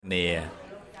nia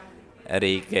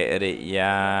Rike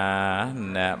Riya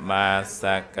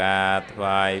Namasaka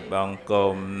Thvai Bong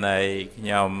Kum Nei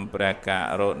Nhom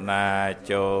Prakaruna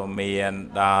Cho Mien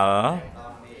Dal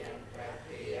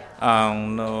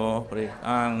Ông nô Prích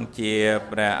Ông chia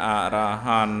Pra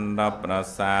Arahan Đập Ra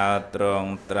Sa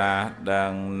Trung Tra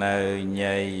Đăng Nơi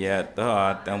Nhây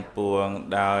Thọ Tăng Puông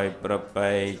Đôi Pra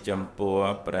Pây Châm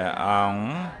Pua Pra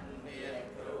Ông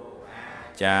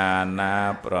Cha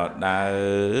Na Pra Đau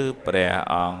Pra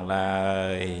Ông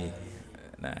Lai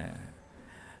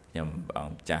Nhâm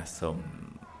Ông Cha Sum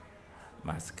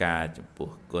Maska Châm Pua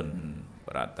Kun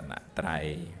Pratana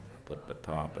Trai Phật Bật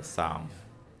Thọ Bật Song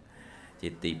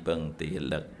Chỉ tì bưng tì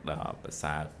lực đó bà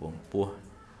xa buông pua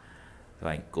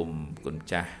Và anh cùng con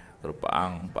cha Rồi bà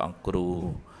ông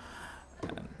cửu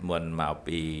Muốn màu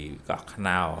bì gọt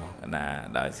nào Là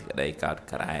đợi sẽ đây có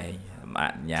cái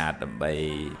Mạn nhà tầm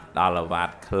bày Đó là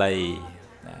vạt clay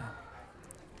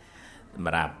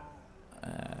Mà rạp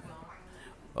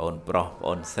Ôn pro,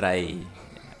 ôn srei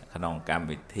Khả nông cam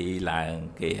vị thi là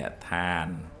kìa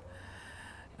than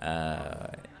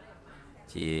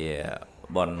Chỉ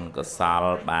Bon có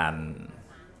sao bàn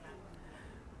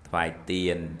Thoại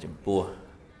tiền chấm pua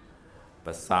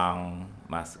Bà song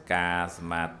Maska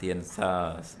Sama tiên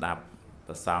sơ Đạp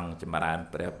Bà song chấm rán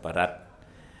Preparat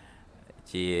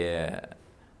Chỉ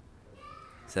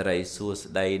Sẽ rây xua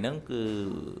đây nâng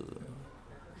cứ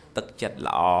Tất chất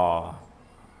lọ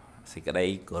Sẽ cái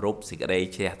đây group Sẽ cái đây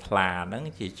chè thla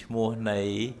nâng chỉ mua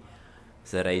này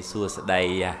Sẽ rây xua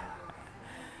đây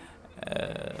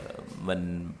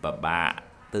mình bà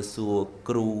tư xua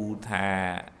cru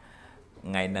tha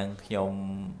ngày nâng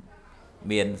nhom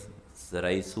miền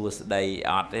sợi xua đây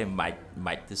ọt ấy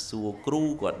mạch tư xua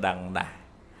cru của đằng nè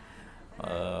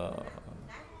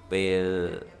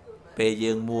về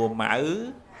dương mua máu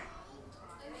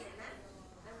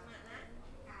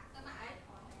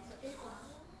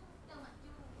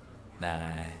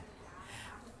này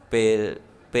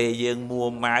về dương mua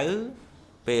máu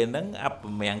về nắng ấp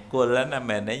miệng cô lên là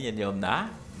mình đấy nhìn nhôm đó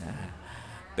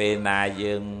về na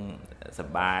dương sờ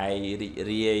bài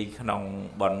ri khong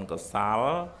bon có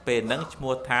sáu về nắng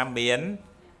mua tham miến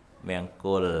miệng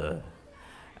cô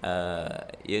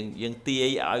dương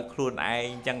tia ở khuôn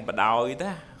ai chẳng bà đôi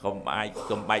đó không ai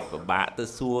không bạch và bà tôi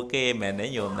xua kê mình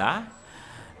đấy nhôm đó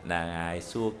là ngày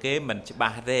xua kế mình chỉ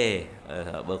ba rê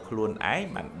bờ khuôn ái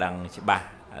mình đằng chỉ ba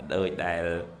đời đại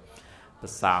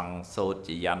song sốt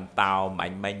chỉ dành tao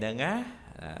mạnh mạnh nâng á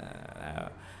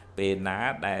bên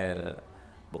ná đây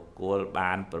một cô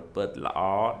bàn bật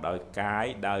lõ đòi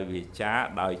cái đòi vị trá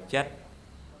đòi chất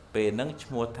bên nâng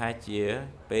mua thay chia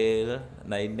bên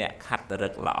này nẹ khát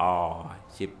rất lõ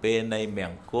chỉ bên này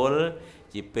miệng cốt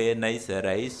chỉ bên này sẽ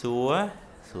lấy xúa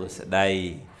sẽ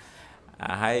đầy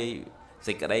hay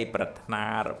dịch ở đây bật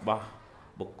na bỏ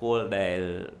một cô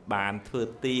để bàn thừa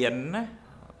tiền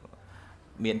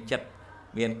miền chất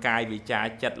miền cai vì cha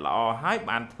chật lọ hái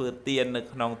bàn thừa tiền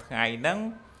được nông ngày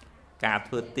nắng cả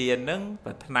thừa tiền nắng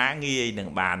và ná nghi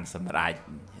đừng bàn sầm rạch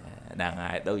đằng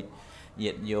ai đôi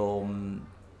nhiệt nhôm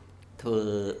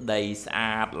thừa đầy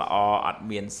xa lọ ở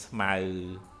miền màu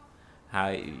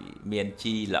hay miền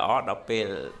chi lọ đó về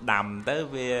đầm tới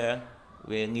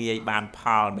về nghi bàn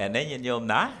phào mẹ đấy nhiệt nhôm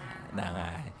đó đằng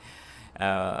ai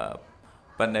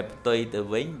phần này tôi từ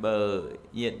vĩnh bờ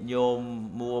nhiệt nhôm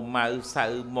mua máu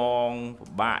sợi mòn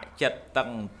bạ chất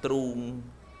tầng trung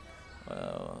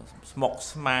mọc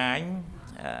smán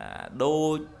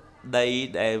đôi đây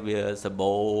để về sờ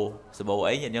bộ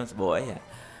ấy nhiệt nhôm sờ bộ ấy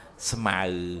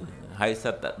smile hay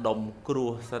sao ta đông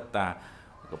cua sao ta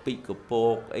có bị có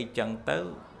po ấy chẳng tới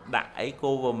đại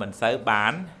cô vô mình sẽ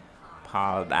bán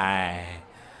phò đài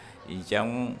thì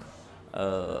trong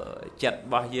chặt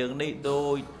bao nhiêu đấy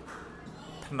đôi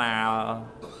nào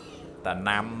ta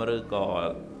năm rồi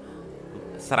có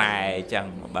xài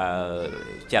chẳng bờ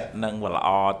chặt nâng và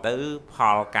lọ tứ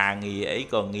phò càng nghỉ ấy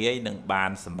còn nghỉ nâng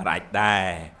bàn sầm rạch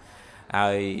đài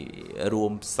rồi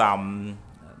rùm xong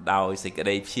đòi xịt cái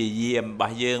đây chia diêm bao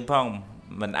nhiêu phong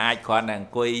mình ai còn nàng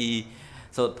quay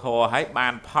sụt thò hãy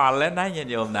bàn phò lên đấy nha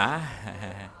nhôm đó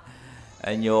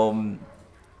nhôm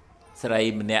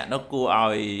sợi mình nè nó cua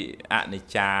oi này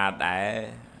trà để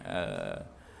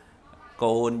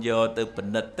côn vô từ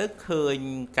bình định tức khơi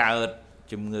cao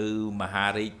chùm ngư mà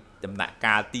hari chùm nạ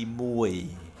ca tim mùi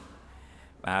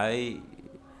đấy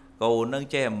cô nâng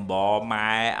chém bò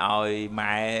mai oi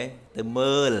mai từ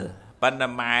mưa bên là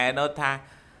mai nó tha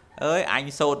ơi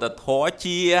anh sâu ta thó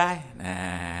chia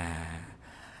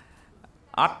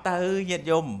ót tư nhận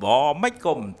vô bò mấy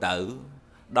công tử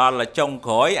đó là trong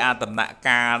khối tầm nạ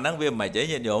ca nó viên mà chế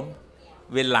nhận vô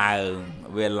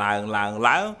viên làng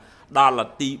láo ដល់là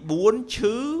ទី4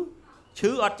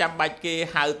ឈឺអត់ចាំបាច់គេ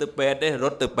ហៅទៅពេទ្យទេរ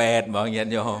ត់ទៅពេទ្យហ្មងញាតិ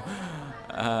ញោម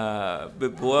ពី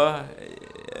ព្រោះ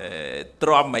ទ្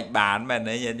រាំមិនបានមែន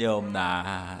ទេញាតិញោមណា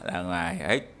ហ្នឹង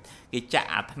ហើយគេចាក់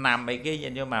អាថ្នាំអីគេញា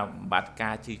តិញោមមកបាត់កា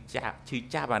រឈឺ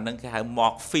ចាប់អាហ្នឹងគេហៅ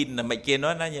morphine តែមិនគេ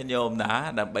នោះណាញាតិញោមណា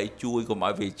ដើម្បីជួយកុំ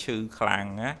ឲ្យវាឈឺខ្លាំង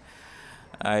ណា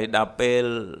ហើយដល់ពេល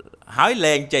ហើយ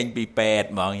លែងចេញពីពេទ្យ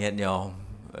ហ្មងញាតិញោម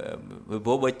ពីព្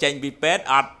រោះបើចេញពីពេទ្យ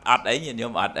អត់អីញាតិញោ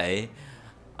មអត់អី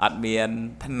អត់មាន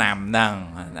ថ្នាំហ្នឹង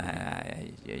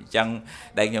អញ្ចឹង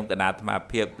ដែលខ្ញុំកណាត់អាត្មា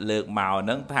ភាពលើកមកហ្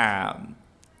នឹងថា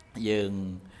យើង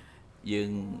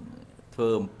ធ្វើ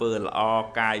អំពើល្អ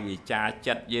កាយវាចា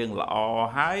ចិត្តយើងល្អ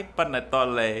ហើយប៉ុន្តែត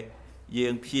លេយើ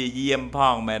ងព្យាយាមផ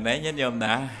ងមែនទេញាតិញោម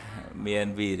ណាមាន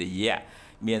វិរិយៈ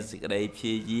មានសេចក្តីព្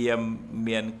យាយាម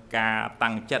មានការ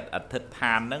តាំងចិត្តអធិដ្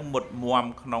ឋានហ្នឹងមុតមម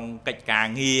ក្នុងកិច្ចការ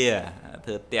ងារធ្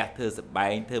វើផ្ទះធ្វើសបែ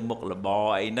ងធ្វើមុខរបរ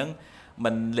អីហ្នឹង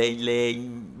មិនលេង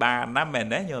បានណាមែន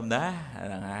ទេញោមណាហ្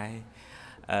នឹងហើយ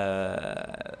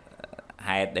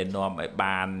ហេតុដែលនាំឲ្យ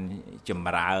បានច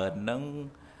ម្រើនហ្នឹង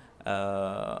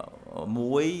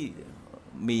មួយ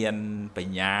មានប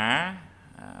ញ្ញា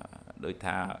ដូច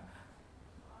ថា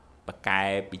បកែ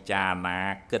ពិចារណា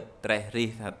គិតត្រេះរិះ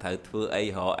ថាត្រូវធ្វើអី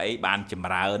រកអីបានចម្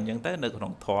រើនអញ្ចឹងទៅនៅក្នុ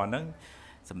ងធម៌ហ្នឹង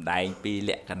សម្ដែងពី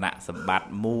លក្ខណៈសម្បត្តិ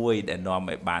មួយដែលនាំ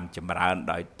ឲ្យបានចម្រើន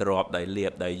ដោយទ្របដោយលៀ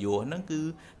បដោយយោហ្នឹងគឺ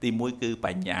ទី1គឺប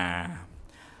ញ្ញា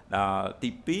ដល់ទី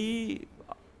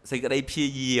2សេចក្តីព្យា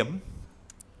យាម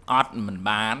អត់មិន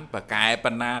បានបកែប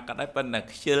ណ្ណាក៏ដោយប៉ុន្តែ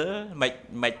ខ្ជិល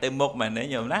មិនទៅមុខមែនទេ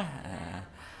ញោមណា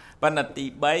ប៉ុន្តែទី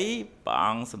3ព្រះអ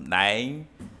ង្គសម្ដែង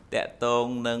តកតង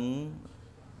នឹង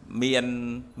មា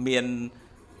ន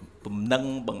ពំនឹង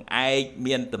បង្អែក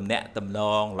មានតំណែងតំណ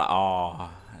ងល្អ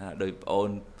ដោយប្អូន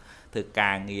ធ្វើ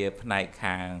ការងារផ្នែក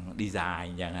ខាង design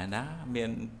អញ្ចឹងណាមាន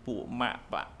ពួកម៉ាក់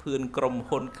បាក់ភឿនក្រុម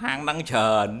ហ៊ុនខាងហ្នឹងច្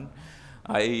រើន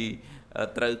ហើយ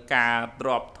ត្រូវការទ្រ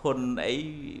បធនអី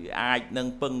អាចនឹង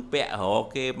ពឹងពាក់រក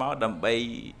គេមកដើម្បី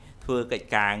ធ្វើកិច្ច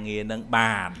ការងារនឹង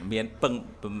បានមានពឹង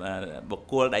បុ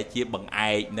គ្គលដែលជាបង្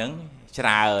អែកនឹងច្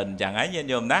រើនអញ្ចឹងហើយញាតិ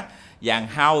ញោមណាយ៉ាង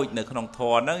ហោចនៅក្នុងធ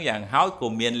ម៌ហ្នឹងយ៉ាងហោចក៏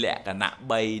មានលក្ខណៈ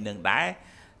3នឹងដែរ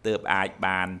ទើបអាច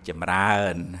បានចម្រើ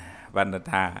នប៉ុន្តែ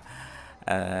ថា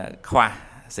ខ្វះ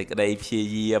សេចក្តីព្យា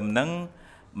យាមហ្នឹង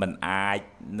มันអាច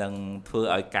នឹងធ្វើ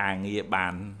ឲ្យការងារបា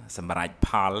នសម្រេចផ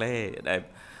លទេដែល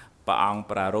ព្រះអង្គ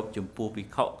ប្រារព្ធចំពោះភិ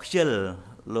ក្ខុខ្ជិល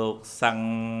លោកសឹង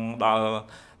ដល់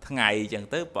ថ្ងៃអញ្ចឹង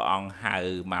ទៅព្រះអង្គហៅ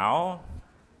មក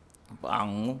ព្រះអ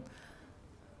ង្គ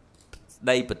ស្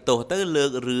ដីបន្ទោសទៅលើ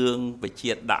ករឿងប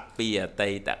ជាដាក់ពីអ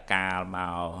តីតកាលម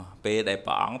កពេលដែល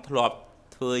ព្រះអង្គធ្លាប់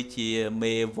ធ្វើជា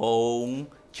មេវង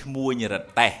ឈ្មួញរ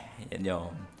តេះញោ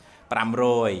ម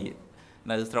500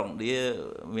នៅស្រុកឥណ្ឌា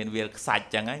មានវាលខ្សាច់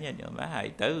ចឹងហ្នឹងញោមហើយ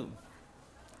ទៅ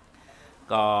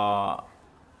ក៏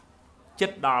ចិ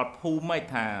ត្តដល់ភូមិឯ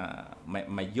ថា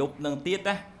មកយប់នឹងទៀត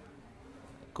ណា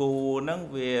គូនឹង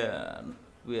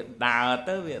វាដើរ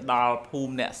ទៅវាដល់ភូ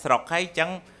មិអ្នកស្រុកហើយចឹ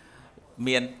ង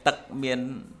មានទឹកមាន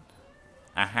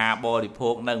អាហារបរិភោ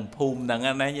គនៅភូមិហ្នឹង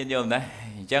ណាញោមណា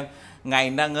អញ្ចឹងថ្ងៃ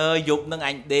ហ្នឹងយប់ហ្នឹងអ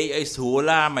ញដេកឲ្យស្រួ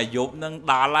លមកយប់ហ្នឹង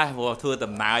ដល់ហើយព្រោះធ្វើ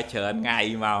ដំណើរច្រើនថ្ងៃ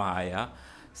មកហើយ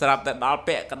ស្រាប់តែដល់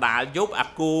ពាក់កដាលយប់អា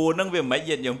គូហ្នឹងវាមិន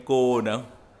យល់គូហ្នឹ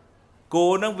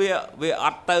ងវាអ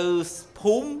ត់ទៅ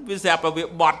ភូមិវាស្រាប់តែវា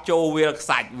បត់ចូលវាខ្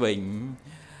សាច់វិញ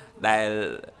ដែល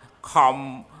ខំ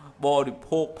បរិ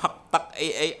ភោគផឹកទឹក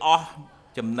អីអស់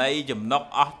ចំណីចំណុក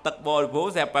អស់ទឹកបរិភោគ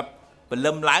ស្រាប់តែព្រ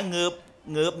លឹមឡើងងើ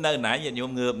បនៅណាញាតិញោ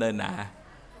មងើបនៅណា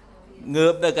ងើ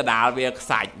បនៅកដាលវាខ្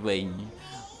សាច់វិញ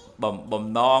បំ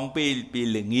ណងពី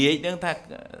ល្ងាចហ្នឹងថា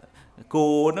គោ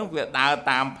ហ្នឹងវាដើរ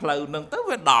តាមផ្លូវហ្នឹងទៅ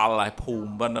វាដល់ហើយភូ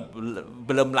មិ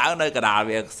ព្រលឹមឡើងនៅកដាល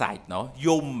វាខ្សាច់នោះ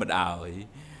យំម្ដង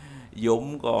យំ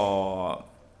ក៏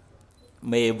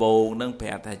មេវងហ្នឹងប្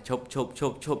រាប់ថាឈប់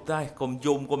ទៅកុំ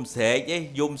យំកុំស្រែកអី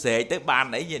យំស្រែកទៅបាន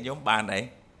អីញាតិញោមបានអី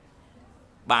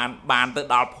បានទៅ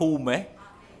ដល់ភូមិហ៎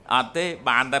អត់ទេ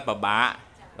បានតែពិ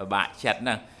បាកចិត្តហ្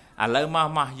នឹងឥឡូវ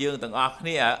មកយើងទាំងអស់គ្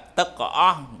នាទឹកក៏អ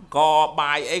ស់ក៏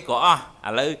បាយអីក៏អស់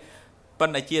ឥឡូវប៉ុ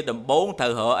ន្តែជាដំបូងត្រូ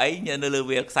វរកអីនៅលើ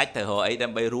វាលខ្សាច់ត្រូវរកអីដើ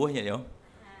ម្បីរស់ញាតិញោម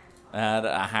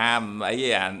អាហារអី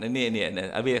នេះ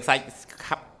វាលខ្សាច់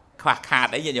ខ្វះខាត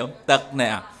អីញាតិញោមទឹក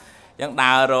នេះអញ្ចឹង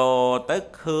ដើររទៅ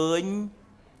ឃើញ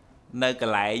នៅក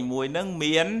ន្លែងមួយហ្នឹង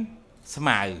មានស្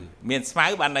មៅ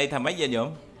បានន័យថាម៉េចញាតិញោម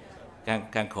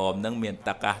ខាងក្រោមហ្នឹងមាន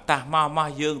ទឹកតាស់មក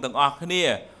យើងទាំងអស់គ្នា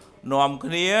នាំ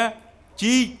គ្នា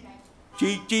ជី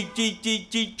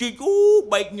អូ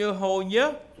បែកញើសហូរញើស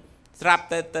ស្រាប់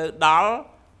តែទៅដល់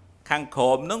ខាងក្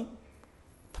រោមហ្នឹង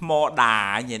ថ្មដា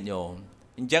ញាតិញោម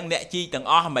អញ្ចឹងអ្នកជីទាំង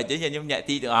អស់មិនទេញាតិញោមអ្នក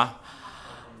ជីទាំងអស់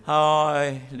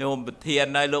thôi luôn bịch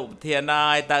thiên ơi lúc bịch thiên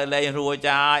ơi tới lên rùa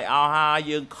trái ha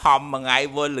dương không mà ngày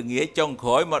vô là nghĩa trong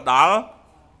khối một đó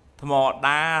một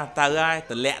đa tới ai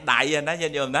từ lẹ đại vậy đó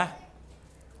nhân nhôm đó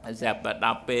dẹp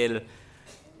đạp về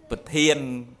bịch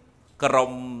thiên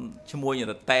crom mua như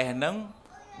là tè nắng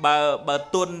bờ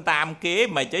tuân tam kế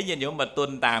mà chứ nhân nhôm mà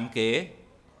tuân tam kế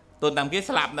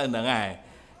slap nữa nữa này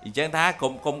chẳng thá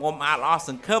cùng ôm lo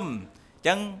sừng khum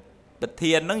chẳng bịch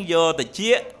thiên nó vô từ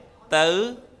chia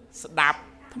tới đạp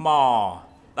mò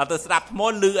là từ đạp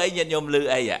mò lư ấy nhân nhôm lư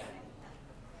ấy à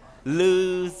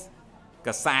lư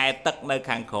cả sai tất nơi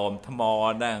khang khom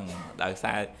mò đang đằng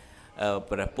sai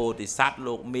ประโพธิสัตว์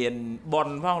ลูกเมียนบน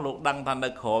พ้องลูกดังทันได้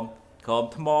ขม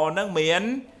ทมอนักเมีย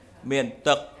น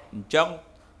ตึกจัง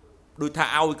ดูท่า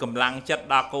เอากำลังจัด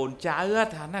ดาโกนเจ้า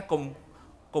ท่านน่ะก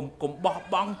ลมบอก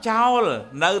บ้องเจ้าเลย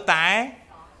เนื้อแต่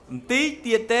tí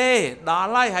tia tê đó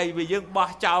lại hay vì dân bỏ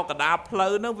cháu cả đá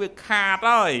phơi nó việc khát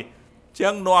rồi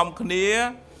chân nòm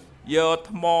khía giờ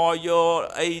mò vô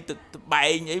ấy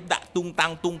bay ấy đã tung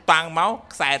tăng máu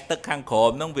xe tức hàng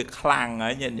khổm nó việc khlang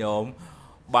ấy nhận nhộm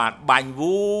bạn bành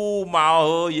vũ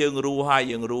mau dương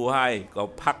ru hai có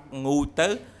phát ngu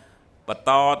tới và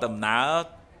to tầm ná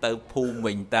từ phù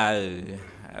mình từ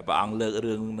bọn lựa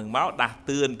rừng máu đạt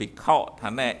tươn bị khọ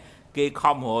thằng này cái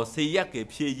không hồ si á kịp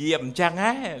chia diệm chăng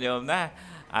á điều đó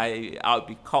ai ở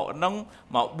bị khổ nông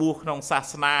mà buộc nông sa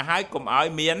na hái cùng ai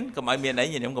miến ấy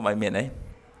nhìn em cùng ai miến ấy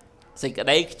xịt cái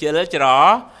đấy chưa lớn cho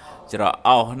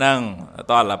đó nâng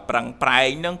toàn là prang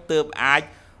prai nâng tươm ai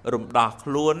rụng đọt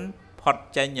luôn phật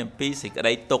chân nhầm pi xịt cái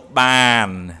đấy tục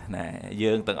bàn này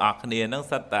dương từng ọt kia nâng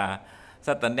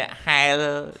sát nè hai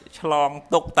chlong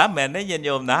tục tá mền đấy nhìn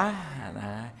nhôm đó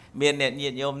miền này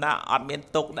nhìn nhôm đó ọt miền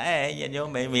tục đấy nhìn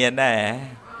nhôm mấy miền này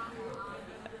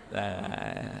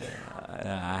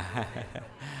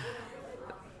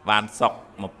bàn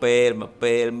sọc mà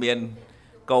pê miền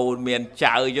câu miền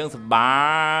trời chứ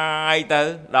bài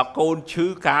tới là côn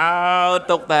chữ cá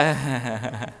tục ta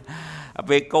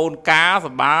về côn cá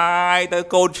bài tới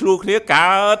côn chua khía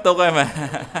cá tục em mà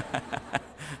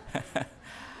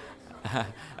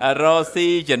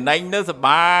Rosie Trần Anh nó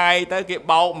bài tới cái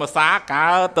bao mà xá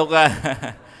cá tục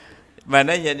mà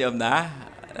nó nhìn nhầm đã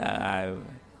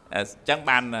chẳng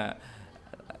bàn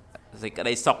thì cái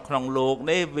đây sọc trong luộc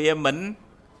đấy vì mình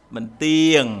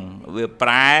tiền vì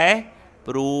trái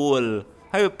pruol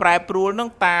hay trái pruol nó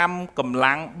tam cầm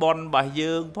lăng bon bà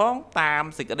dương phong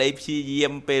tam thì cái đây chi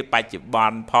diêm pe bạch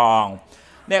bòn phong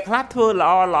nè khác thưa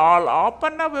lọ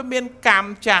bắt nó với miền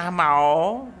cam trà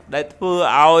màu để thưa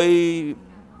ơi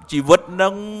chỉ vứt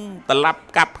nâng tờ lắp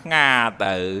cặp ngà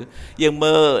tử dương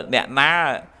mơ nè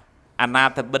ná anh ta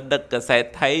bên đất sẽ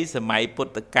thấy sự máy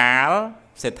bút cá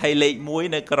sẽ thấy lệ muối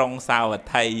nơi trong sao và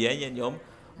thầy ấy như nhóm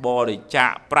bò để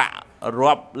chạ bạ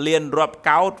rộp liên rộp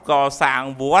cáo có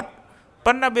sang vuốt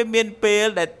bắt nó bên miền pê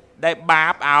để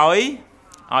bạp ối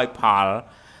phỏ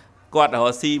quạt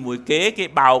họ xì mũi kế cái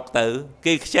bào tử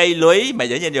cái xây lưới mà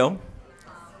giống như nhóm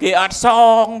cái ớt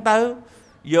son tử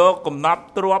vô cùng nắp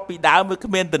rộp bị đá với cái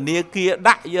miền tình nia kia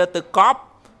đắt vô từ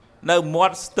cóp nơi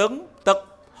một tứng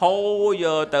tức hô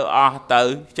giờ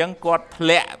từ chẳng quạt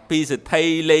lẹ vì sự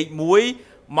thay lệ muối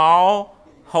máu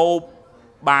hộp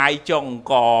bài trồng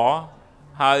cỏ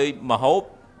hơi mà hộp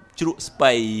trụ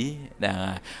spay nè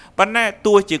bạn này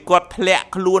tôi chỉ quạt lẹ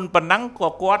luôn bạn nắng có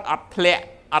quạt ọt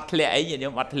lẹ ấy gì nhỉ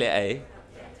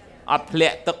ọt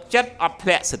lẹ thực chất ọt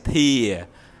lẹ sự thì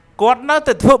quạt nó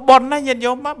từ thưa bon nó nhìn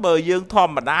giống má bờ dương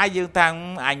thòm mà đá dương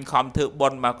thằng anh không thưa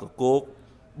bon mà của cô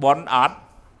bon ọt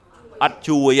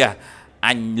chui à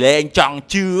anh lên chọn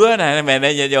chứa này mẹ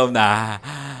này nhìn giống nè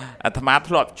thầm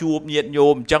át lọt chuột nhiệt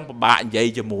nhôm chẳng bạn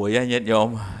vậy cho mùi nhiệt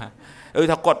nhôm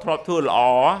thằng quạt lọt thưa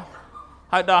lọ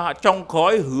hay đó trong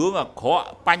khói hướng à khó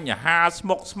bánh nhà ha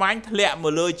smoke smile lẹ mà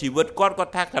lơi chỉ vượt con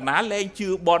thác cả ná lên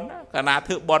chưa bon cả ná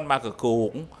thưa bon mà cả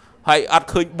cũng hay ắt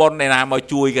khơi bon này nào mà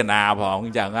chui cả nào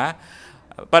phải chẳng á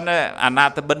bên anh ta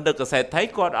bên được sẽ thấy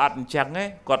con ắt chẳng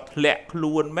ấy con lẹ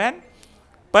luôn mến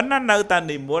bên nó nơi ta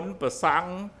thì muốn phải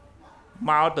sang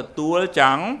mau từ tua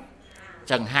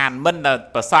chẳng hạn mình là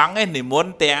phải sáng ấy thì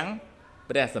muốn tiếng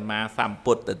bây giờ mà xăm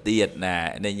bột từ tiền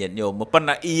nè này nhận nhôm một phần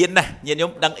là yên nè nhận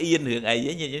nhôm đang yên hướng ấy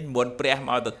ấy nhận muốn pre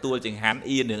mau từ tua chẳng hạn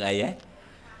yên hướng ấy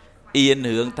yên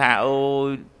hướng thao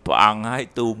bằng hay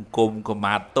tùm cùng của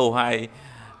mặt tô hay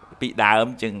bị đá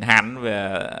âm chẳng hạn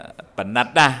về bản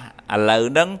nát đa lỡ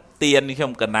nâng tiền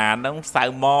không cần nào nâng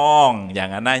sao mong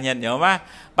chẳng hạn nhận nhôm á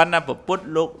ban năm bút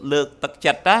lúc lược tắc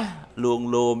chặt á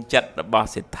luôn chặt bỏ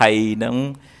sẽ thầy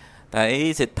nâng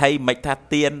thấy sẽ thay mạch tha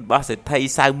tiền bỏ sẽ thay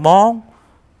sao mong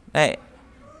đấy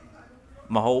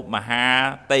mà hộp mà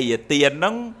ha tây tiền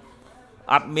nó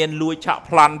អត់មានលួចឆក់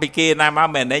ប្លន់ពីគេណាមក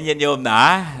មែនទេញាតិញោមណា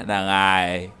ហ្នឹងហើយ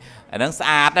អាហ្នឹងស្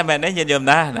អាតដែរមែនទេញាតិញោម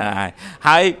ណាហ្នឹង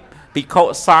ហើយភិក្ខុ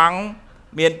សង្ឃ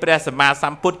មានព្រះសម្មាស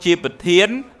ម្ពុទ្ធជាប្រធាន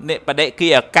និបដិគិ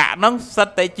អកៈហ្នឹងសិត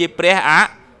តែជាព្រះ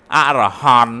អរហ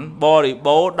ន្តបរិ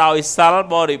បូរដោយសិល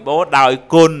បរិបូរដោយ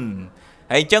គុណ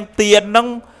ហើយអញ្ចឹងទានហ្នឹង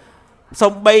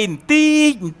សំបីបន្តិ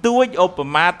ចបន្តួចឧប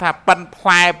មាថាប៉ិនផ្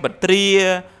លែបត្រា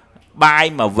បាយ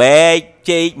មួយវែក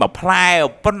ចេកមួយផ្លែ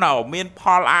ប៉ុណ្ណោះមានផ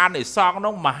លអានិសង្ឃ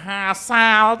នោះមហាសា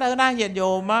លទៅណាញាតិ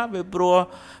ញោមវាព្រោះ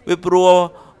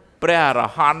ព្រះអរ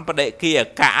ហន្តបដិគិអ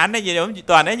កៈណាញាតិញោម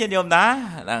តើនេះញាតិញោមណា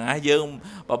ហ្នឹងហើយយើង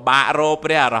ពិបាករកព្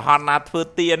រះអរហន្តណាធ្វើ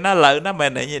ទានណាឥឡូវណាមែ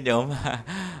នទេញាតិញោម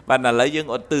ប៉ុន្តែឥឡូវយើង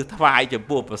ឧទ្ទិសថ្វាយចំ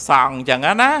ពោះព្រះសង្ឃអញ្ចឹង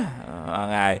ណាហ្នឹង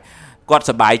ហើយគាត់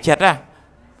សប្បាយចិត្តណា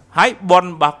ហើយបុណ្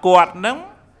យរបស់គាត់ហ្នឹង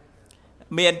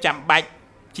មានចាំបាច់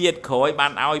ជាតិក្រោយបា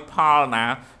នឲ្យផលណា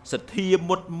សទ្ធា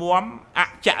មុតមមអ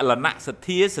ចលនៈសទ្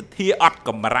ធាអត់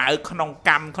កំរើក្នុង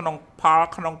កម្មក្នុងផល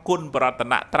ក្នុងគុណបរត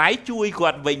នត្រ័យជួយគា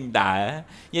ត់វិញដែរ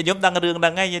ញាតិញោមដឹងរឿងហ្នឹ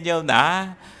ងហើយញាតិញោមណា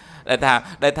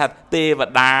ដែលថាទេវ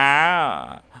តា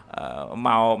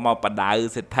មកបដៅ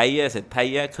សិទ្ធិ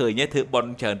ឃើញធ្វើបុណ្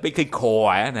យច្រើនពេកឃើញក្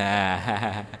រណា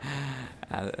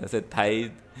សិទ្ធិ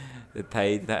ថា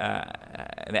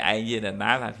អ្នកឯងជាអ្នក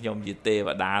ណាថាខ្ញុំជាទេវ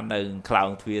តានៅខ្លោង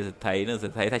ទ្វារសិទ្ធិនឹងសិ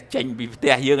ទ្ធិថាចេញពីផ្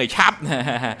ទះយើងឲ្យឆាប់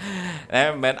តែ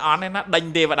មិនមែនអន់ទេណាដេញ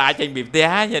ទេវតាចេញពីផ្ទះ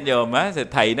ញាតិញោមសិ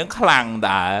ទ្ធិនឹងខ្លាំង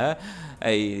ដែរ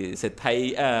ហើយសិទ្ធិ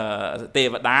ទេ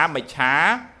វតាមច្ឆា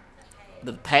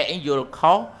សិទ្ធិយល់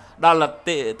ខុសដល់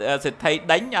សិទ្ធិ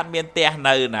ដេញអត់មានផ្ទះ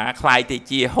នៅណាខ្លាយទៅ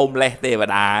ជា homeless ទេវ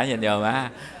តាញាតិញោម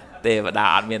ទេវតា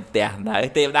អត់មានផ្ទះនៅ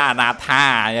ទេវតាអនាថា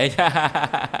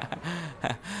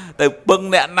ទៅពឹង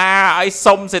អ្នកណាឲ្យ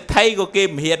សុំសិទ្ធិក៏គេ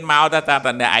មិនហ៊ានមកតែ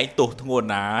អ្នកឯងទោសធ្ងន់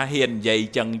ណាហ៊ាននិយាយ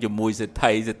ចឹងជាមួយសិទ្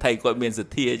ធិគាត់មានស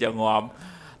ទ្ធាចឹងងាប់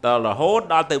ដល់រហូត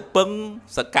ដល់ទៅពឹង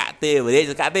សកទេវរា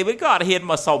ជក៏អត់ហ៊ាន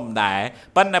មកសុំដែរ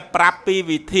ប៉ុន្តែប្រាប់ពី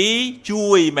វិធីជួ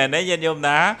យមែនទេញាតិញោម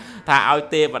ណាថាឲ្យ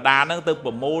ទេវតាហ្នឹងទៅ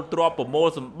ប្រមូលទ្រព្យប្រមូល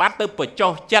សម្បត្តិទៅបញ្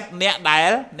ចុះចិត្តអ្នកដែល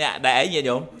អីញាតិ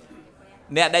ញោម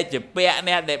អ្នកដែលជាពាក់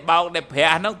អ្នកដែលបោកដែលប្រា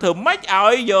ស់ហ្នឹងធ្វើម៉េចឲ្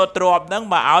យយកទ្រព្យហ្នឹង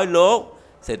មកឲ្យលោក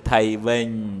សេដ្ឋីវិញ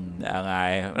ហ្នឹងហើ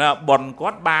យបុណ្យគា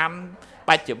ត់បានប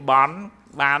ច្ចុប្បន្ន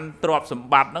បានទ្រព្យសម្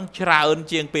បត្តិហ្នឹងច្រើន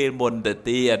ជាងពេលមុនទៅ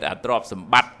ទៀតអាទ្រព្យសម្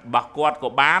បត្តិរបស់គាត់ក៏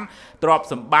បានទ្រព្យ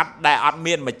សម្បត្តិដែលអត់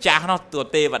មានម្ចាស់នោះទោះ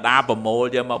ទេវតាប្រមូល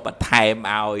យកមកបន្ថែម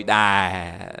ឲ្យដែរ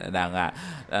ហ្នឹង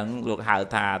ហ្នឹងលោកហៅ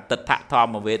ថាទិដ្ឋធ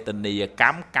ម្មវេទនីយក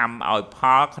ម្មឲ្យផ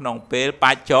លក្នុងពេលប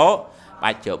ច្ចុ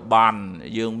ប្បន្ន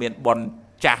យើងមានបុណ្យ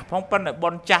ចាស់ផងប៉ុន្តែបុ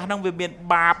ណ្យចាស់ហ្នឹងវាមាន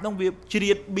បាបហ្នឹងវាជ្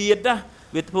រៀតបៀតណា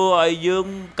វាធ្វើឲ្យយើង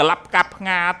ក្លាប់កាប់ផ្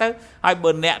ងាទៅហើយបើ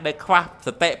អ្នកដែលខ្វះស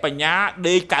តិបញ្ញា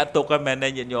ដេកកើតទុកហើយមែនទេ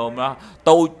ញាតិញោម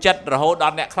តូចចិត្តរហូតដ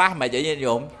ល់អ្នកខ្លះមិនអីញាតិ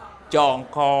ញោមចង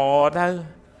កទៅ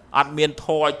អត់មានធ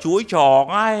រជួយចង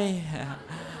ហើយ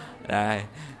ដែរ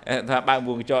ថាបើវ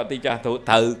ងកញ្ចក់ទីចាស់ត្រូ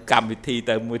វកម្មវិធី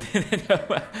ទៅមួយទៀត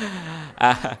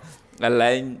កន្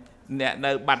លែងអ្នក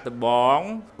នៅបាត់ដំបង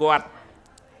គាត់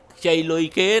ខ្ចីលុយ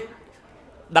គេ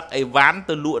ដឹកអីវ៉ាន់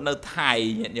ទៅលក់នៅថៃ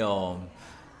ញាតិញោម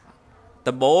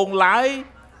ដំបងឡើយ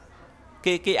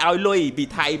គេឲ្យលុយពី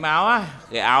ថៃមក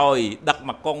គេឲ្យដឹកម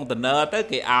កកុងតឺន័រទៅ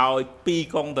គេឲ្យ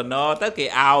2កុងតឺន័រទៅគេ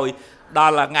ឲ្យដ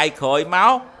ល់ថ្ងៃក្រោយម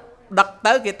កដឹក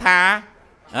ទៅគេថា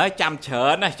ចាំច្រើ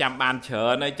នណាចាំបានច្រើ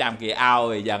នហើយចាំគេឲ្យ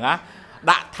អញ្ចឹងណា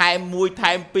ដាក់ថែម1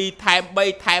ថែម2ថែម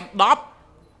3ថែម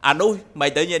10អានោះមិន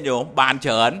ទៅញាតិញោមបាន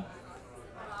ច្រើន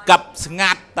កັບស្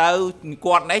ងាត់ទៅ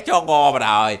គាត់នេះចងកបណ្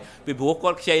ដោយពីព្រោះគា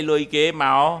ត់ខ្ចីលុយគេម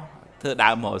កធ្វើដើ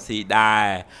មរកស៊ីដែរ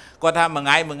គាត់ថាមួយ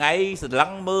ថ្ងៃស្លឹ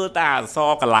ងមើលតាអស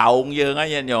កឡោងយើងហ្នឹង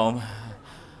ញាតិញោម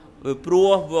វាព្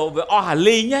រោះវាអស់អា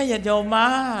លីងញាតិញោម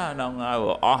ហ្នឹងហើយ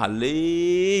អស់អា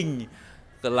លីង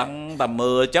ស្លឹងតែ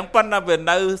មើលអញ្ចឹងប៉ុន្តែវា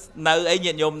នៅអី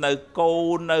ញាតិញោមនៅកូ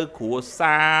ននៅគ្រួ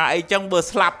សារអីចឹងបើ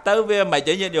ស្លាប់ទៅវាមិន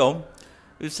អីញាតិញោម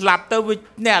វាស្លាប់ទៅវា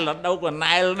អ្នកលដៅក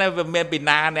ណែលនេះវាមានពី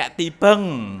ណាអ្នកទីពឹង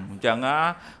អញ្ចឹង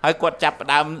ហើយគាត់ចាប់ផ្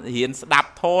ដើមរៀនស្ដាប់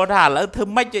ធម៌ថាឥឡូវធ្វើ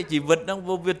ម៉េចជីវិតហ្នឹង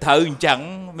វាត្រូវអញ្ចឹង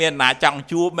មានណាចង់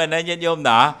ជួបមែនទេញាតិញោម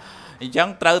ណាអញ្ចឹង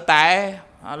ត្រូវតែ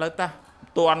ឥឡូវតា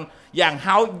តន់យ៉ាង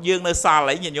ហោចយើងនៅសល់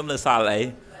អីញាតិញោមនៅសល់អី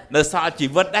នៅសល់ជី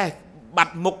វិតដែរបា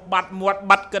ត់មុខបាត់មាត់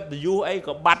បាត់កិត្តិយសអី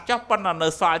ក៏បាត់ចុះប៉ុន្តែនៅ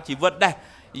សល់ជីវិតដែរ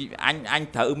អញ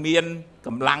ត្រូវមានក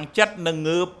ម្លាំងចិត្តនឹង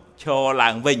ងើបឈរឡើ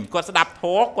ងវិញគាត់ស្ដាប់ធ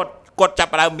ម៌គាត់ចា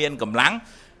ប់ផ្ដើមមានកម្លាំង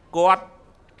គាត់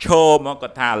ឈរមកគា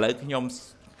ត់ថាឥឡូវខ្ញុំ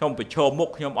ប្រឈមមុខ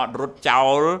ខ្ញុំអត់រត់ចោ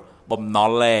លបំណុល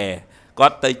ទេគា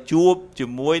ត់ទៅជួបជា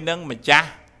មួយនឹងម្ចាស់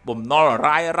បំណុល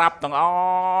រាយរាប់ទាំងអ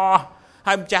ស់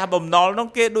ហើយម្ចាស់បំណុលនោះ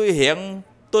គេដូចរៀង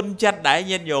ទុនចិត្តដែរ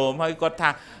ញាតិញោមហើយគាត់ថា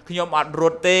ខ្ញុំអត់រ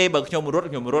ត់ទេបើខ្ញុំរ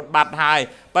ត់បាត់ហើយ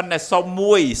ប៉ុន្តែសុំ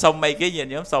មួយសុំអីគេញាតិ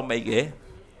ញោមសុំអីគេ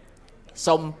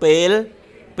សុំពេល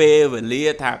ពេលវេលា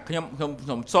ថាខ្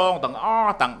ញុំសងទាំងអ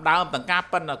ស់ទាំងដើមទាំងការ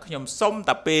ប៉ុន្តែខ្ញុំសុំ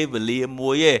តែពេលវេលា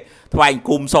មួយឯងថ្វាយ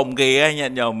គុំសុំគេញា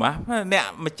តិញោមអ្នក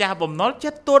ម្ចាស់បំណុល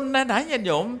ចិត្តទុនណាស់ញាតិ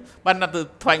ញោមបានទៅ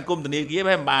ថ្វាយគុំធនាគារ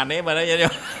មិនបានទេបាទញាតិញោ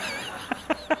ម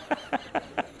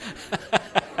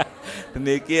ធ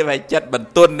នាគារវាចិត្តបន្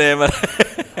ទន់ទេបាទ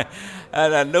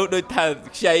អានោះដូចថា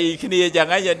ខ្ចីគ្នាចឹង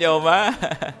ហ្នឹងញាតិញោម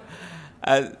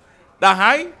ដល់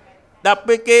ហើយដល់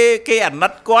ពេលគេអាណិ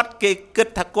តគាត់គេគិត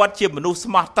ថាគាត់ជាមនុស្ស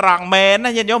ស្មោះត្រង់មែន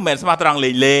ណាញាតិញោមមិនមែនស្មោះត្រង់លេ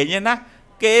ងទេណា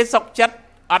គេសុកចិត្ត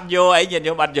អត់យកអីញាតិ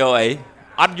ញោមអត់យកអី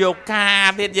អត់យកការ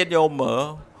ទៀតញាតិញោមមើល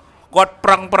គាត់ប្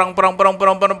រឹង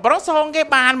សងគេ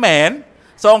បានមែន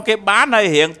សងគេបានហើយ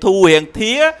រៀងធូររៀង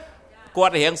ធាគា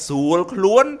ត់រៀងស្រួលខ្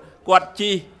លួនគាត់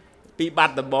ជិះពីបា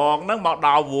ត់ដំបងហ្នឹងមកដ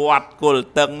ល់វត្តគុល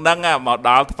តឹងហ្នឹងមក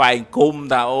ដល់ថ្វាយគុំ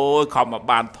ថាអូយខំមក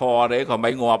បានធរទេក៏មិ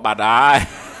នងាប់បាត់ហើយ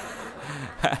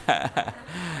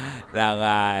ដល់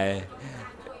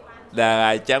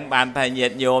ហើយចឹងបានថាញា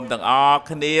តិញោមទាំងអស់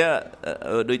គ្នា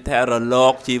ដូចថារល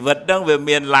កជីវិតហ្នឹងវា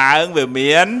មានឡើងវា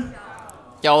មាន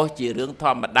ចុះជារឿងធ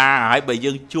ម្មតាហើយបើ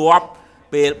យើងជាប់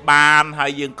ពេលបានហើ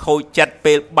យយើងខូចចិត្ត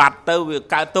ពេលបាត់ទៅវា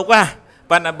កើតទុក្ខ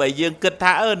ប៉ុន្តែបើយើងគិត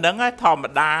ថាហ្នឹងធម្ម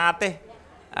តាទេ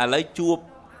ឥឡូវជួប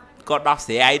ក៏ដោះ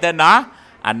ស្រាយទៅណា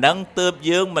អាហ្នឹងទើប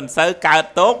យើងមិនសូវកើត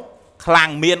ទុក្ខខ្លាំង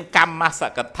មានកម្មស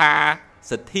កថា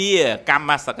សទ្ធាកម្ម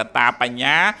សកតាបញ្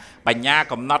ញា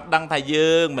កំណត់ដឹងថា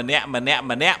យើងម្នាក់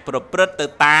ប្រព្រឹត្តទៅ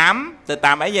តាម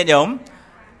អីញាតិញោម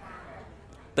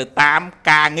ទៅតាម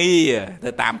ការងារ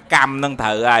ទៅតាមកម្មនឹងត្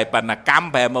រូវហើយប៉ុន្តែកម្ម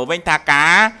ប្រែមកវិញថា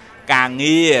ការ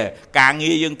ងា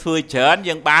រយើងធ្វើច្រើន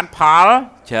យើងបានផល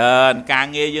ច្រើនការ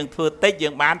ងារយើងធ្វើតិចយើ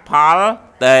ងបានផល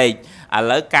តិចឥ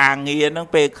ឡូវការងារហ្នឹង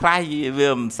ពេលខ្លះ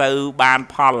វាមិនសូវបាន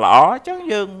ផលល្អអញ្ចឹង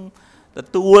យើងទ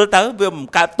ទួលទៅវាមិន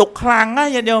កើតទុកខ្លាំងណា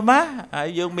ញាតិញោមហើយ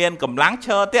យើងមានកម្លាំងឈ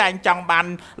រទេអញចង់បាន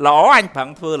ល្អអញប្រឹង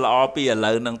ធ្វើល្អពីឥ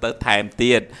ឡូវហ្នឹងទៅថែម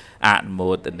ទៀតអនុ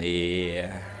មោទនា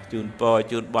ជូនពរ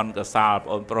ជូនបនកសលប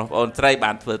ងប្រុសបងស្រី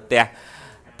បានធ្វើផ្ទះ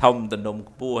ធំទំនំ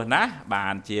ខ្ពស់ណាបា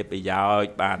នជាប្រយោជ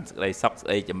ន៍បានសេចក្តីសុខសេច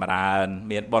ក្តីចម្រើន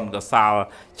មានបនកសល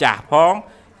ចាស់ផង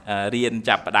រៀន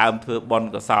ចាប់ផ្ដើមធ្វើបន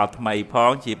កសលថ្មីផ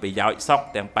ងជាប្រយោជន៍សុខ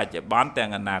ទាំងបច្ចុប្បន្នទាំ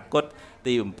ងអនាគត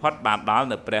ទីបំផុតបានដល់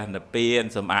នៅព្រះនិព្វាន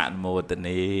សូមអនុមោទ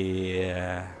នា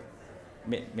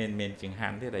មានចង្ហា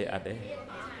ន់ទេអីអត់ទេយ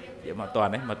កមកត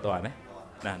នេះ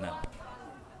ណា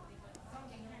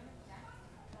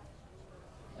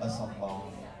សូមបង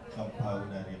ខ្ញុំភៅ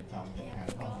ដែលរៀបចំចង្ហាន់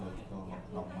ផងលើកចូលមក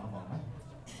ក្នុងមកបង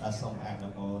ណាសូមអនុ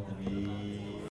មោទនា